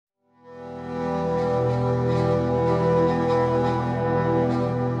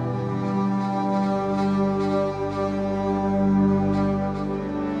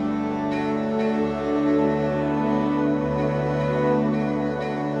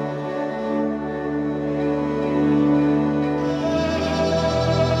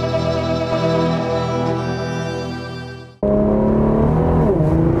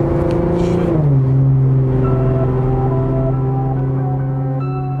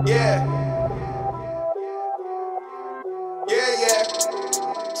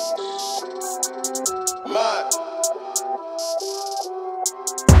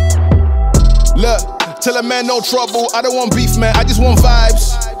Tell a man no trouble, I don't want beef, man, I just want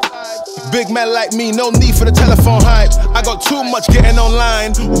vibes. Big man like me, no need for the telephone hype. I got too much getting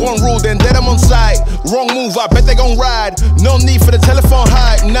online. One rule, then dead I'm on site. Wrong move, I bet they gon' ride. No need for the telephone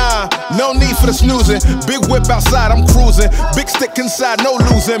hype, nah. No need for the snoozing. Big whip outside, I'm cruising. Big stick inside, no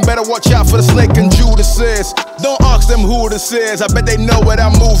losing. Better watch out for the snake and Judas is. Don't ask them who this is. I bet they know what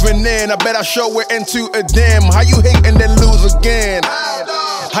I'm moving in. I bet I show it into a dim. How you hate and then lose again?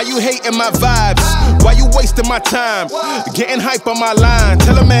 How you hating my vibes? Why you wasting my time? Getting hype on my line.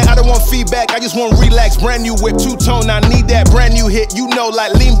 Tell a man I don't want feedback, I just want relax. Brand new whip, two-tone, I need that brand new hit. You know,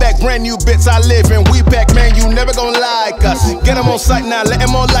 like lean back, brand new bits. I live in we pack, man, you never gon' like us. Get them on sight now, let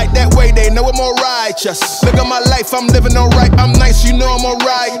them on light. That way they know I'm more righteous. Look at my life, I'm living alright. I'm nice, you know I'm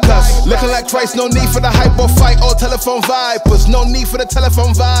alright. Cause looking like Christ, no need for the hype or fight or telephone vipers. No need for the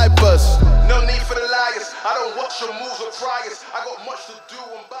telephone vipers. No need for the liars. I don't watch your moves or priors. I got much to do,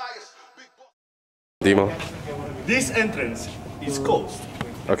 I'm biased. Demo. This entrance is closed.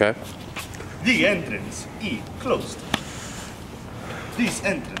 Okay. The entrance is closed. This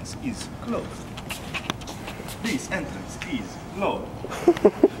entrance is closed. This entrance is closed.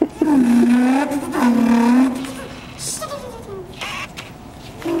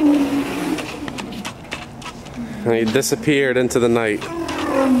 And he disappeared into the night.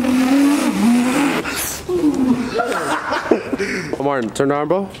 Oh, Martin, turn around,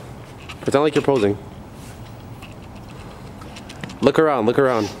 bro. Pretend like you're posing. Look around, look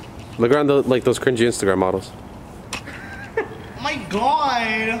around. Look around like those cringy Instagram models. Oh my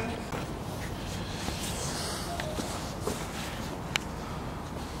god!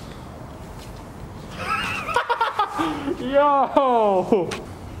 Yo!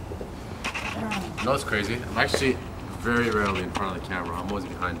 You know what's crazy? I'm actually very rarely in front of the camera. I'm always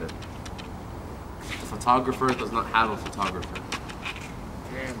behind it. A photographer does not have a photographer.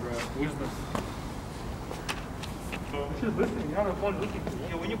 Damn, bro. Wisdom. This is listening. You're having fun listening.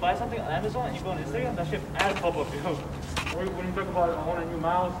 Yo, when you buy something on Amazon and you go on Instagram, that shit adds pop up, yo. Or when you talk about I want a new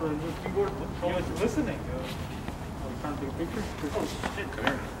mouse or a new keyboard, yo, it's listening, yo. Oh, you trying to take a picture? Oh, shit. Come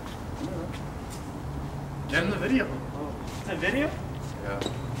here. Get in the video. Oh, it's a video? Yeah.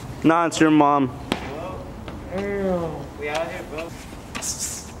 Nah, it's your mom. Damn. We out here, bro.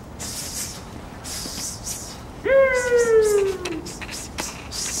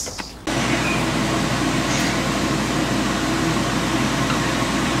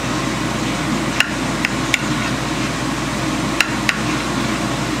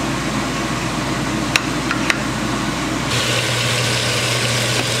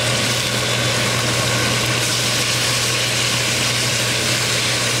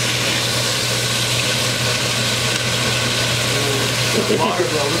 Water,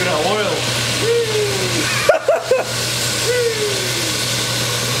 bro. Look at that oil.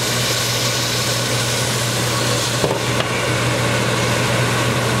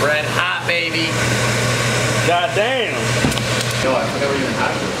 Red hot, baby. God damn. Yo, I forgot we even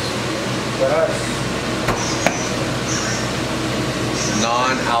had this.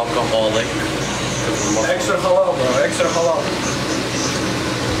 Non-alcoholic. Extra halal, bro. Extra halal.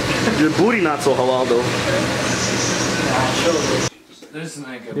 Your booty not so halal though.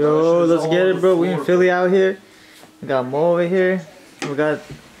 Yo, let's get it, bro. We in Philly out here. We got Mo over here. We got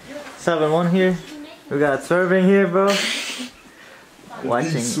 7-1 here. We got Serving here, bro.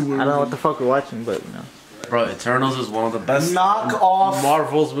 Watching. I don't know what the fuck we're watching, but you know. Bro, Eternals is one of the best Knock off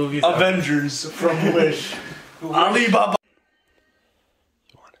Marvel's movies Avengers from Wish. Alibaba.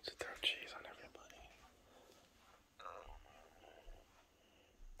 You wanted to throw cheese on everybody.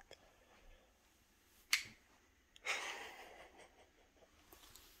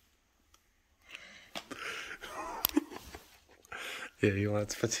 Yeah, you wanted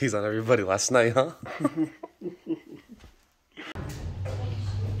to put cheese on everybody last night, huh?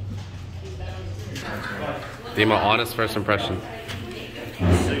 Dima, honest first impression.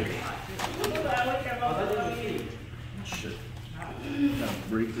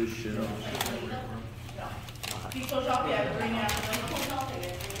 Break this shit off.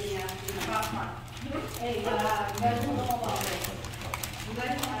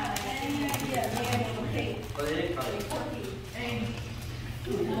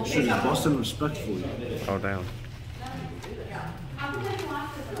 Shit, he's busting respectfully. Oh, damn.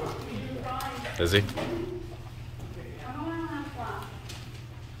 Is he?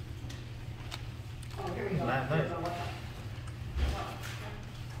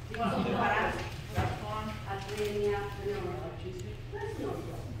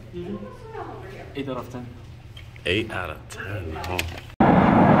 Eight out of 10. 8 out of 10.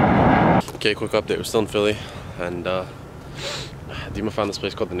 Oh. Okay, quick update. We're still in Philly, and Dima found this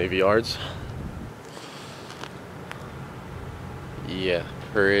place called the Navy Yards. Yeah,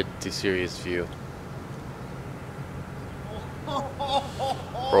 pretty serious view.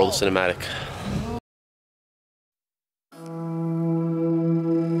 Roll the cinematic.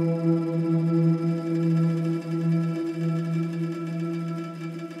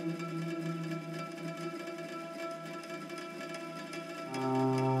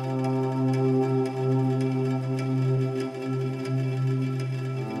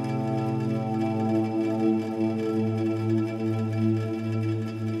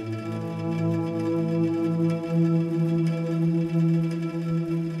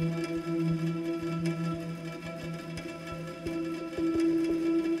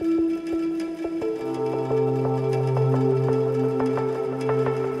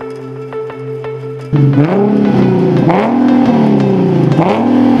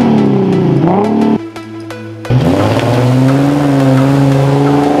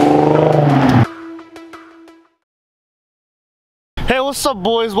 Hey, what's up,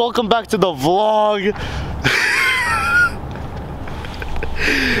 boys? Welcome back to the vlog.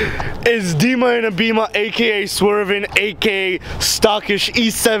 It's Dima and Abima, aka Swervin, aka Stockish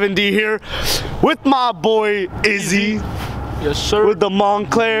E70 here, with my boy Izzy. Yes, sir. With the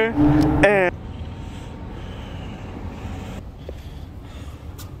Montclair and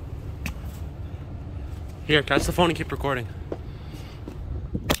Here, catch the phone and keep recording.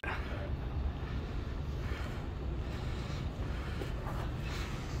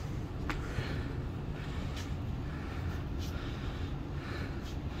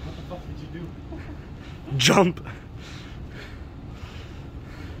 What did you do? jump.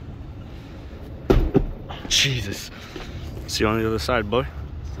 Jesus. See you on the other side, boy. On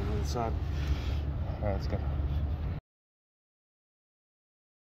the other side. Alright, let's go.